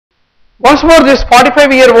Once more, this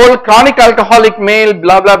 45-year-old chronic alcoholic male,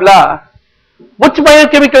 blah blah blah. Which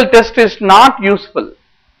biochemical test is not useful?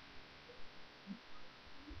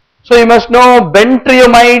 So you must know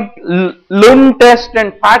bentriomide, Lund test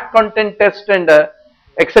and fat content test and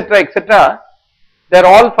etc. etc. They are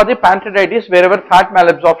all for the pancreatitis wherever fat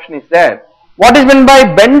malabsorption is there. What is meant by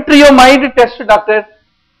bentriomide test, doctor?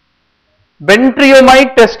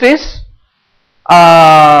 Bentriomide test is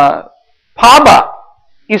PABA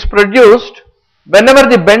is produced whenever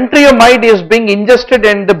the bentriomide is being ingested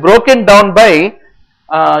and broken down by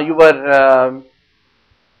your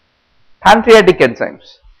pancreatic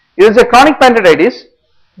enzymes. It is a chronic pancreatitis,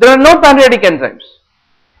 there are no pancreatic enzymes.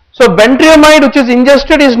 So bentriomide which is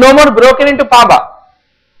ingested is no more broken into PABA.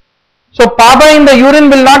 So PABA in the urine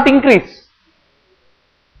will not increase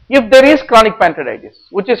if there is chronic pancreatitis,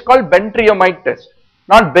 which is called bentriomide test,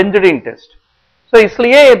 not benzidine test. So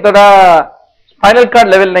इसलिए थोड़ा spinal cord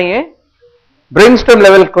level नहीं है, brainstem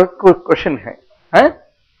level question है. A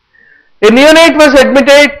neonate was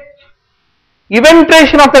admitted.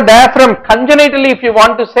 Eventration of the diaphragm congenitally, if you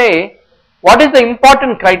want to say, what is the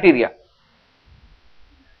important criteria?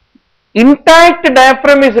 Intact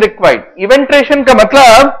diaphragm is required. Eventration ka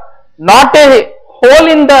matlab not a hole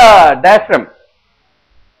in the diaphragm.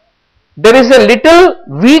 There is a little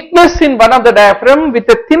weakness in one of the diaphragm with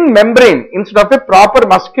a thin membrane instead of a proper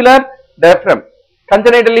muscular diaphragm.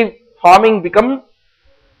 Congenitally forming become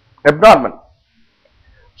abnormal.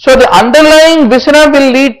 So the underlying viscera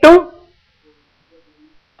will lead to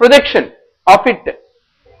projection of it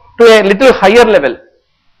to a little higher level.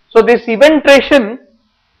 So this eventration,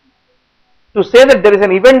 to say that there is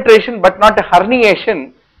an eventration but not a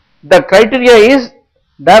herniation, the criteria is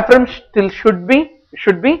diaphragm still should be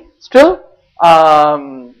still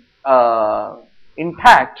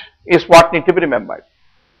intact is what need to be remembered.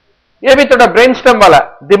 ये भी थोड़ा brainstem वाला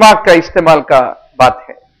दिमाग का इस्तेमाल का बात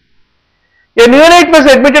है. A neonate was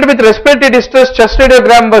admitted with respiratory distress, chest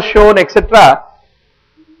radiogram was shown, etc.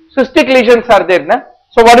 Cystic lesions are there, na?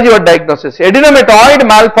 So what is your diagnosis? Adenomatoid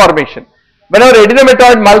malformation. Whenever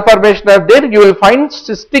adenomatoid malformation are there, you will find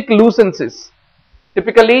cystic lucences,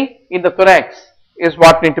 typically in the thorax, is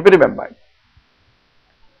what need to be remembered.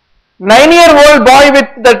 9-year-old boy with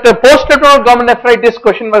that post-nocturnal glomerulonephritis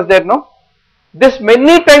question was there, no? This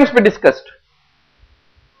many times we discussed.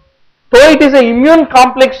 So it is an immune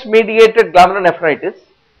complex mediated glomerulonephritis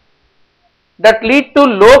that lead to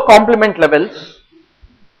low complement levels.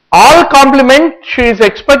 All complement is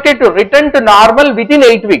expected to return to normal within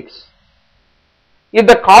 8 weeks. If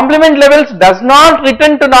the complement levels does not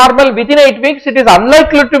return to normal within 8 weeks, it is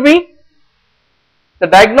unlikely to be, the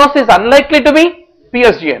diagnosis is unlikely to be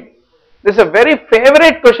PSGN. This is a very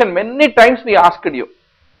favorite question, many times we asked you,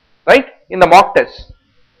 right, in the mock test.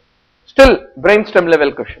 Still brainstem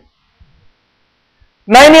level question.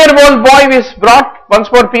 9-year-old boy is brought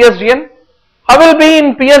once more PSGN. How will be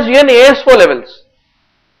in PSGN ASO levels?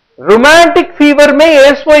 Rheumatic fever may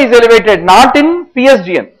ASO is elevated, not in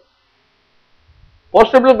PSGN.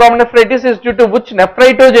 Post-nocturnal glomerulonephritis is due to which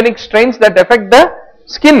nephritogenic strains that affect the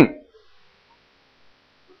skin.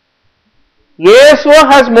 ASO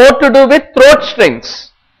has more to do with throat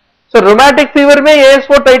strains. So rheumatic fever may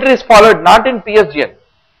ASO titer is followed, not in PSGN.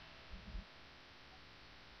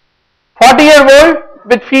 40-year-old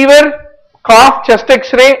with fever, cough, chest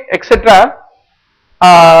x-ray, etc.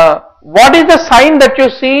 What is the sign that you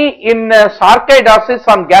see in sarcoidosis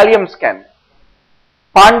on gallium scan?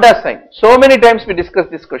 Panda sign. So many times we discussed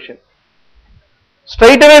this question.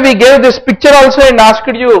 Straight away we gave this picture also and asked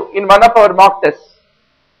you in one of our mock tests.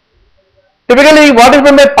 Typically what is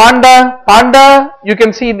meant by panda? Panda, you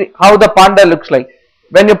can see how the panda looks like.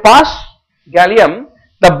 When you pass gallium,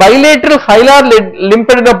 the bilateral hilar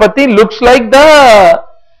lymphadenopathy looks like the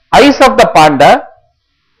eyes of the panda,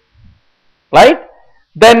 right?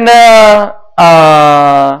 Then the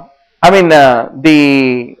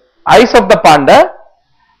eyes of the panda,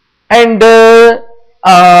 and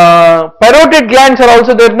parotid glands are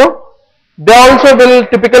also there, no? They also will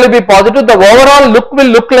typically be positive. The overall look will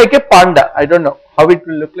look like a panda. I don't know how it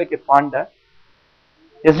will look like a panda.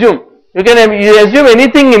 Assume, you can assume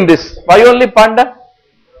anything in this. Why only panda?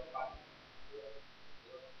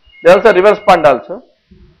 There is also reverse panda also.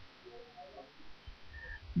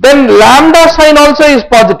 Then lambda sign also is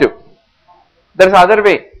positive. There is other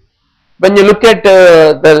way. When you look at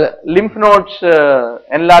the lymph nodes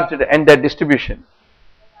enlarged and their distribution.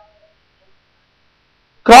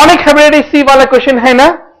 Chronic hepatitis C wala question hai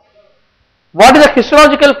na? What is the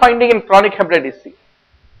histological finding in chronic hepatitis C?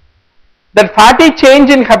 That fatty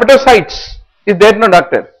change in hepatocytes is there, no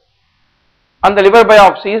doctor? on the liver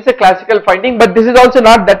biopsy is a classical finding, but this is also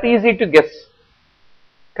not that easy to guess.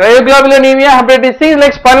 Cryoglobulinemia hepatitis C is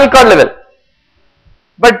like spinal cord level,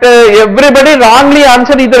 but everybody wrongly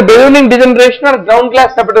answered either ballooning degeneration or ground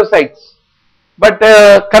glass hepatocytes, but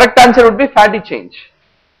correct answer would be fatty change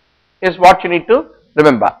is what you need to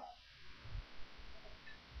remember.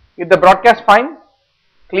 Is the broadcast fine?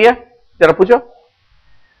 Clear? Jara pucho.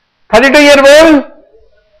 32-year-old,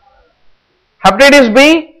 hepatitis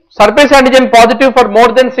B, surface antigen positive for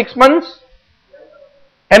more than 6 months,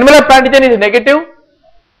 envelope antigen is negative,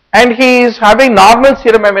 and he is having normal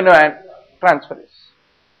serum amino transferase.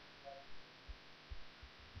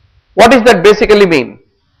 What does that basically mean?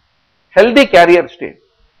 Healthy carrier state.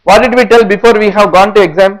 What did we tell before we have gone to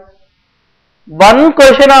exam? One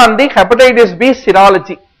question on the hepatitis B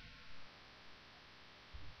serology.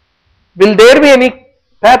 Will there be any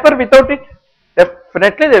paper without it?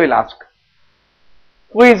 Definitely they will ask.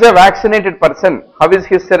 Who is a vaccinated person? How is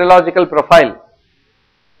his serological profile?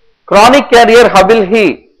 Chronic carrier, how will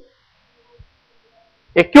he?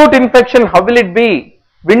 Acute infection, how will it be?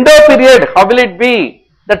 Window period, how will it be?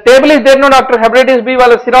 The table is there, no doctor, hepatitis B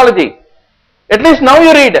wala serology. At least now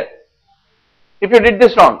you read. If you did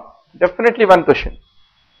this wrong, definitely one question.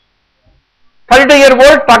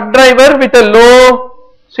 32-year-old truck driver with a low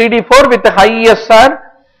CD4 with a high ESR,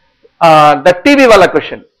 the TB wala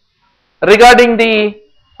question. Regarding the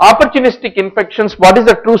opportunistic infections, what is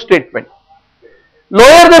the true statement?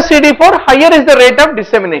 Lower the CD4, higher is the rate of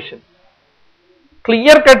dissemination.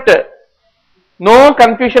 Clear cut, no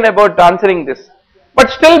confusion about answering this. But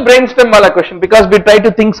still brainstorm wala question, because we try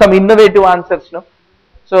to think some innovative answers, no?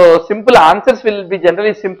 So simple answers will be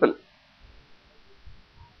generally simple.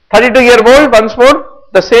 32-year-old, once more,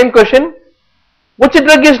 the same question. Which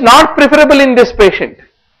drug is not preferable in this patient?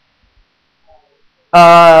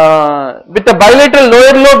 With a bilateral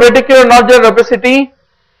lower lobe reticular nodular opacity,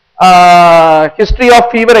 history of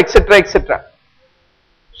fever, etc., etc.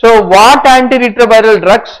 So what antiretroviral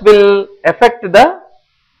drugs will affect the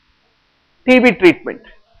TB treatment?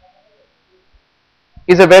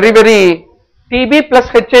 Is a very TB plus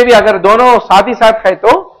HIV agar dono साथ ही साथ है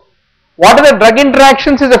तो what are the drug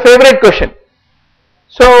interactions is a favorite question.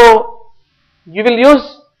 So you will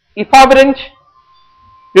use efavirenz,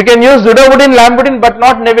 you can use zidovudin, lambudin, but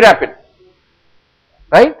not nevirapine,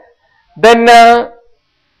 right? Then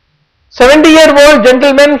 70-year-old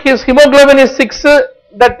gentleman, his hemoglobin is 6,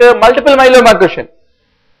 that multiple myeloma question,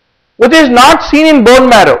 which is not seen in bone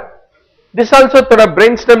marrow. This also thoda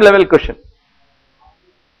brainstorm level question.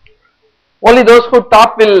 Only those who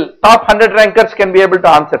top 100 rankers can be able to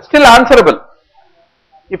answer. Still answerable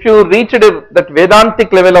if you reach that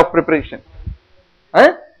Vedantic level of preparation.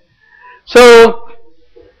 So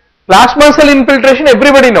plasma cell infiltration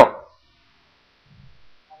everybody know.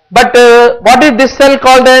 But what is this cell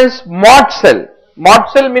called as? Mott cell. Mott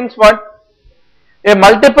cell means what? A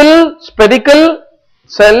multiple spherical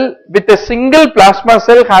cell with a single plasma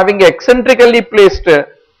cell having eccentrically placed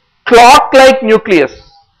clock-like nucleus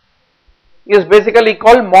is basically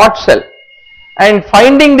called Mott cell. And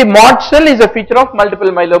finding the Mott cell is a feature of multiple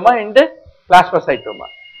myeloma and plasmacytoma.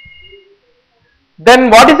 Then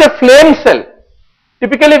what is a flame cell?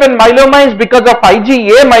 Typically when myeloma is because of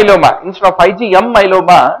IgA myeloma instead of IgM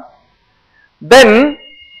myeloma, then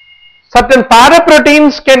certain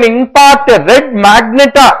paraproteins can impart a red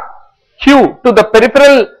magenta hue to the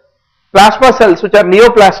peripheral plasma cells which are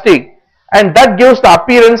neoplastic, and that gives the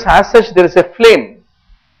appearance as such there is a flame.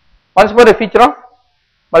 Once more a feature of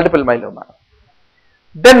multiple myeloma.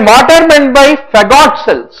 Then what are meant by Faggot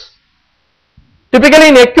cells? Typically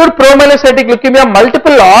in acute promyelocytic leukemia,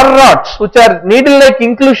 multiple R rods which are needle-like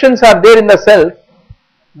inclusions are there in the cell.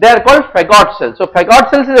 They are called Faggot cells. So Faggot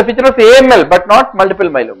cells is a feature of AML but not multiple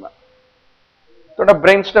myeloma. Sort of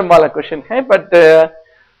brainstorm wala question hai, but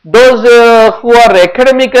those who are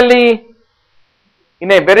academically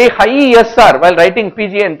in a very high ESR while writing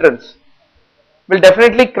PG entrance will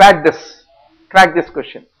definitely crack this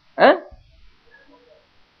question.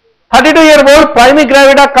 32-year-old primary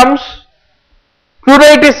gravida comes,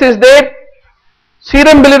 pleuritis is there,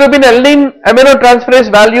 serum bilirubin, alanine, aminotransferase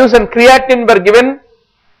values and creatinine were given,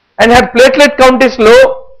 and her platelet count is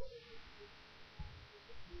low.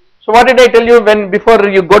 So what did I tell you before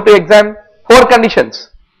you go to exam? 4 conditions: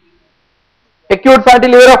 acute fatty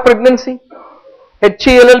liver of pregnancy,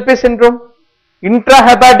 HELLP syndrome,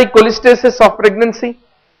 intrahepatic cholestasis of pregnancy,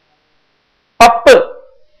 PUP,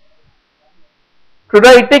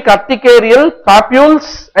 pruritic urticarial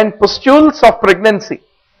papules and pustules of pregnancy,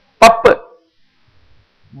 PUP.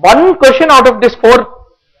 One question out of these 4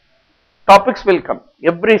 topics will come.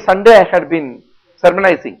 Every Sunday I had been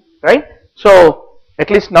sermonizing, right? So at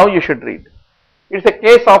least now you should read. It's a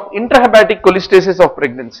case of intrahepatic cholestasis of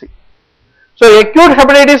pregnancy. So acute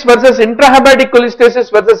hepatitis versus intrahepatic cholestasis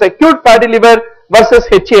versus acute fatty liver versus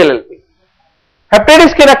HALLP.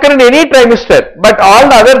 Hepatitis can occur in any trimester, but all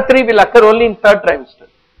the other three will occur only in third trimester.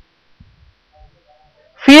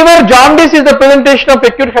 Fever, jaundice is the presentation of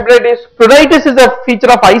acute hepatitis. Pruritus is a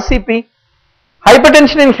feature of ICP.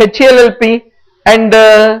 Hypertension in HALLP, and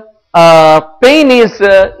pain is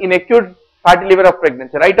in acute fatty liver of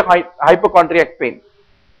pregnancy, right? Hypochondriac pain.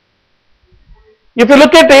 If you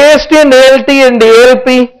look at AST and ALT and ALP,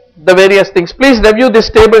 the various things, please review this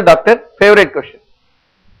table, doctor. Favorite question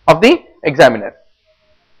of the examiner.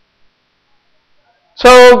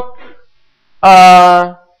 So,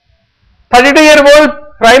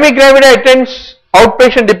 32-year-old primary gravida attends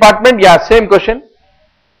outpatient department. Yeah, same question.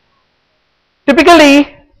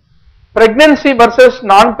 Typically, pregnancy versus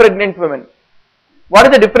non-pregnant women. What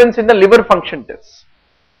is the difference in the liver function test?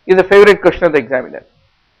 Is a favorite question of the examiner.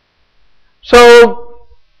 So,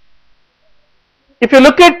 if you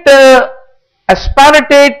look at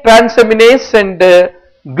aspartate transaminase and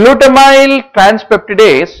glutamyl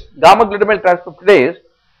transpeptidase, gamma glutamyl transpeptidase,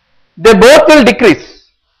 they both will decrease.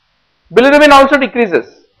 Bilirubin also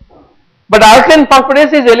decreases, but alkaline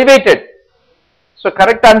phosphatase is elevated. So,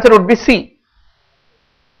 correct answer would be C.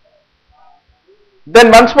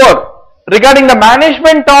 Then once more, regarding the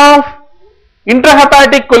management of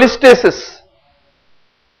intrahepatic cholestasis,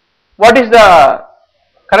 what is the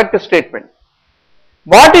correct statement?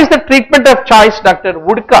 What is the treatment of choice, Dr.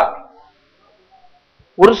 Woodcock?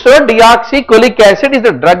 Ursodeoxycholic acid is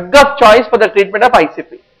the drug of choice for the treatment of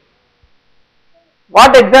ICP.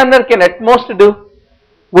 What examiner can at most do?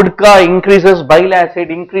 Woodcock increases bile acid,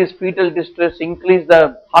 increase fetal distress, increase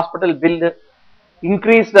the hospital bill,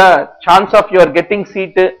 increase the chance of your getting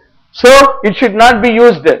seat. So it should not be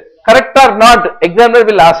used. Correct or not? Examiner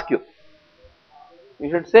will ask you. You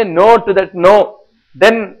should say no to that no.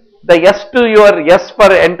 Then the yes to your yes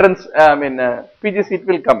for entrance, PGCET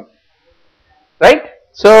will come. Right?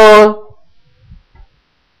 So,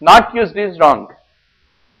 not used is wrong.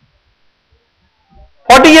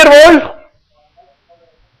 40-year-old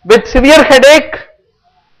with severe headache,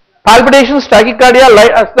 palpitations, tachycardia,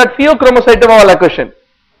 that pheochromocytoma wala question.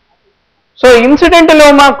 So,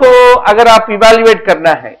 incidentaloma ko agar aap evaluate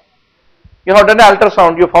karna hai, you have done an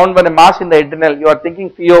ultrasound, you found one mass in the adrenal, you are thinking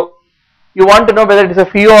pheo, you want to know whether it is a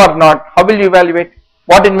pheo or not. How will you evaluate?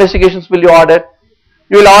 What investigations will you order?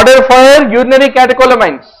 You will order for urinary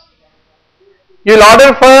catecholamines. You will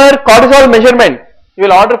order for cortisol measurement. You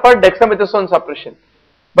will order for dexamethasone suppression.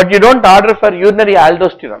 But you don't order for urinary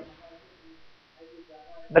aldosterone.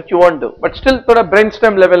 That you won't do. But still put a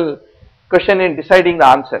brainstem level question in deciding the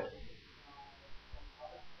answer.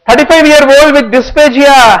 35-year-old with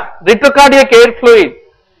dysphagia, retrocardiac air fluid.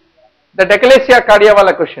 The echalasia cardia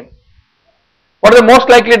wala question. What are the most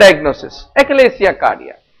likely diagnosis? Echalasia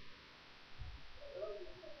cardia.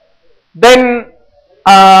 Then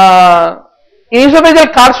in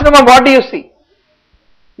esophageal carcinoma, what do you see?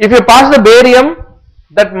 If you pass the barium,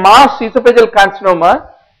 that mass esophageal carcinoma,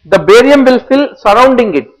 the barium will fill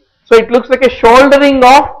surrounding it. So it looks like a shouldering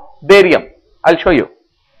of barium. I will show you.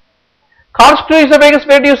 Cars to esophagus,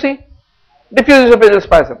 where do you see? Diffuse esophageal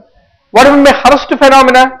spasm. What is the Hurst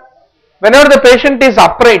phenomena? Whenever the patient is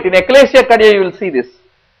upright, in echalasia cardia you will see this.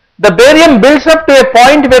 The barium builds up to a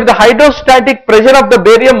point where the hydrostatic pressure of the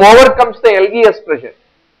barium overcomes the LES pressure.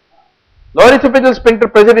 Lower esophageal sphincter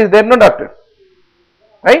pressure is there, no doctor?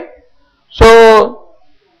 Right? So,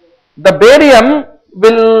 the barium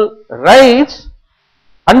will rise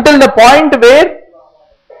until the point where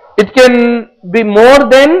it can be more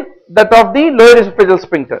than that of the lower esophageal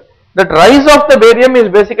sphincter. That rise of the barium is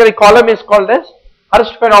basically, column is called as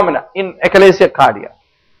Hurst phenomena in echalasia cardia.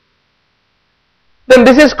 Then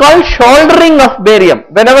this is called shouldering of barium.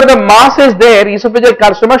 Whenever the mass is there, esophageal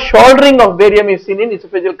carcinoma, shouldering of barium is seen in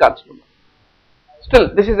esophageal carcinoma. Still,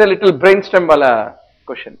 this is a little brainstem wala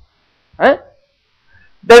question.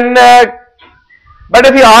 Then, but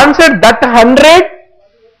if you answered that 100,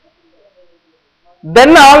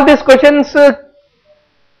 then all these questions,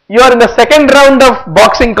 you are in the second round of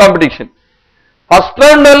boxing competition. First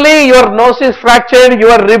round only, your nose is fractured,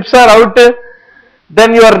 your ribs are out,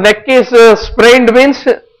 then your neck is sprained, means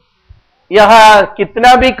yaha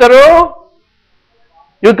kitna bhi karo,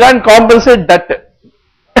 you can't compensate that.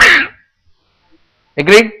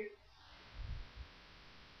 Agreed?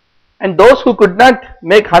 And those who could not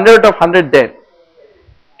make 100 of 100 there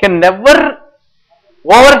can never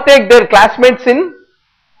overtake their classmates in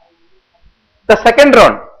the second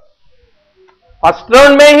round. First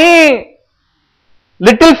round mein hi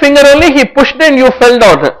little finger only he pushed and you fell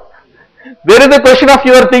down. There is a question of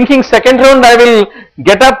you are thinking second round I will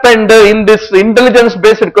get up and in this intelligence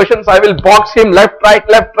based questions I will box him left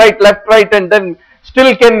right and then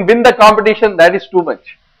still can win the competition. That is too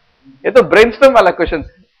much. ये तो brainstorm वाला questions.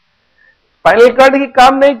 Final card की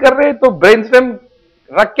काम नहीं कर रहे तो brainstorm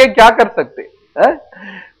रख के क्या कर सकते हैं?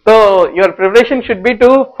 So your preparation should be to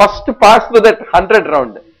first pass through that 100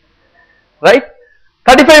 round, right?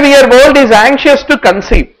 35-year-old is anxious to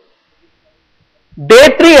conceive. Day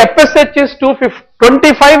 3 FSH is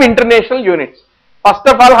 25 international units. First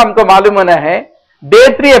of all हमको मालूम होना है Day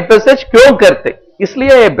 3 FSH क्यों करते,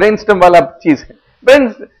 इसलिए ये brainstorm वाला चीज है.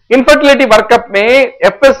 Infertility वर्कअप में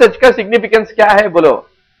FSH का significance क्या है बोलो?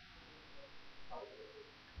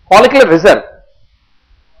 Follicular reserve.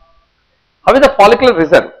 How is the follicular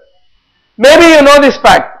reserve? Maybe you know this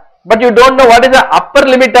fact, but you don't know what is the upper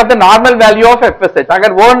limit of the normal value of FSH.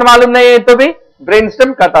 अगर वो मालूम नहीं है तो भी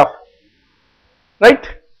brainstorm cut off, right?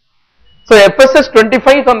 So FSH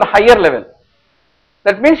 25 is on the higher level.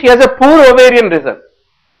 That means she has a poor ovarian reserve.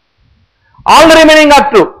 All the remaining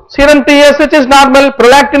are true. Serum TSH is normal,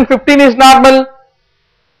 prolactin 15 is normal,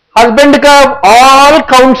 husband curve, all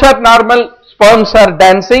counts are normal. Sperms are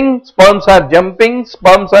dancing, sperms are jumping,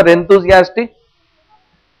 sperms are enthusiastic,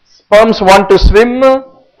 sperms want to swim,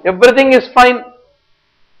 everything is fine,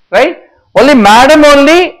 right? Only madam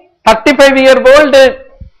only 35-year-old,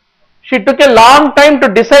 she took a long time to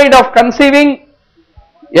decide of conceiving.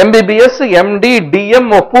 MBBS, MD,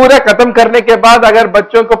 DM वो पूरा खत्म करने के बाद अगर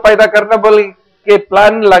बच्चों को पैदा करना बोल के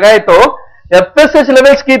प्लान लगाए तो FSH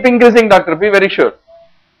levels keep increasing, doctor, be very sure,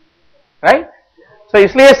 right? So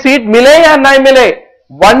इसलिए सीट मिले या नहीं मिले,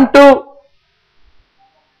 1-2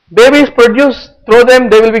 babies produce, throw them,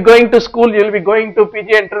 they will be going to school, you will be going to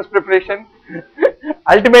PG entrance preparation.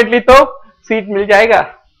 Ultimately तो seat मिल जाएगा.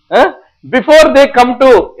 Before they come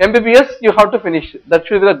to MBBS, you have to finish. That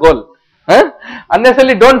should be the goal.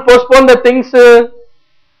 Unnecessarily don't postpone the things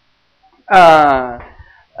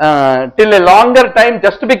till a longer time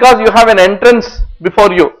just because you have an entrance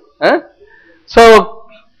before you. So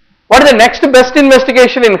what is the next best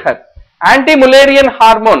investigation in her? Anti-Mullerian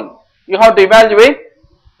hormone. You have to evaluate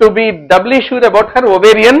to be doubly sure about her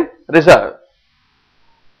ovarian reserve.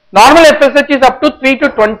 Normal FSH is up to 3 to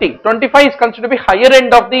 20. 25 is considered to be higher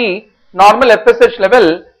end of the normal FSH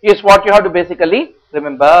level is what you have to basically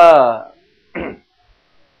remember.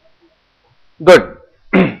 Good.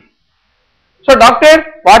 So doctor,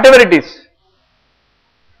 whatever it is,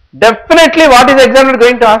 definitely what is the examiner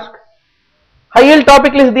going to ask? High yield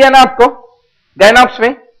topic list दिया ना आपको गायनॉप्स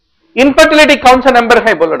में, infertility कौन सा number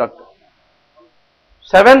है बोलो doctor?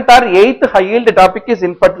 7th or 8th high yield topic is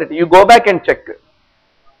infertility. You go back and check.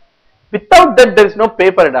 Without that there is no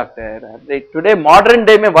paper, doctor. Today modern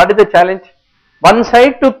day mein what is the challenge? One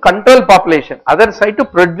side to control population, other side to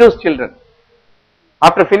produce children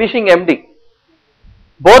after finishing MD.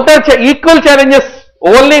 Both are equal challenges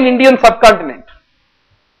only in Indian subcontinent,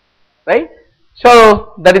 right?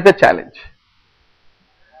 So that is the challenge.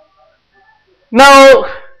 Now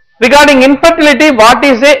regarding infertility, what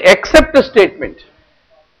is a accept statement?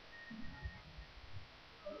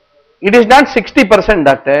 It is not 60%,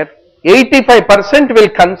 doctor. 85% will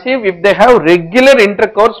conceive if they have regular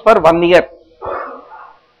intercourse for 1 year,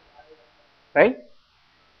 right?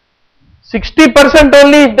 60%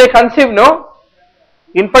 only if they conceive, no?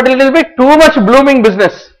 Infertility will be too much blooming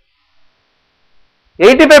business.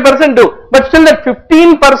 85% do, but still that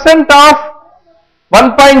 15% of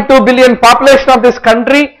 1.2 billion population of this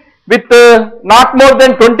country with not more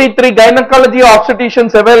than 23 gynecology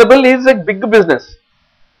obstetricians available is a big business,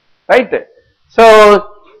 right? So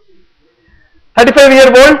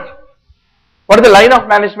 35-year-old, what is the line of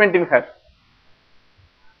management in her?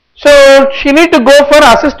 So she need to go for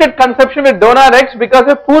assisted conception with donor eggs because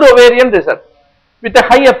of poor ovarian reserve with the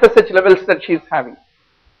high FSH levels that she is having.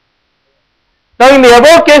 Now in the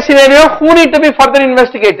above case scenario, who need to be further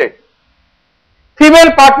investigated?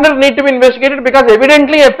 Female partner need to be investigated because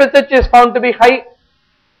evidently FSH is found to be high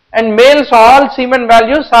and males all semen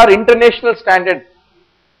values are international standard.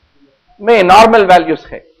 May normal values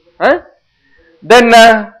hai. Then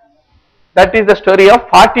that is the story of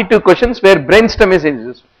 42 questions where brainstorm is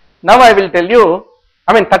used. Now I will tell you,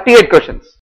 38 questions.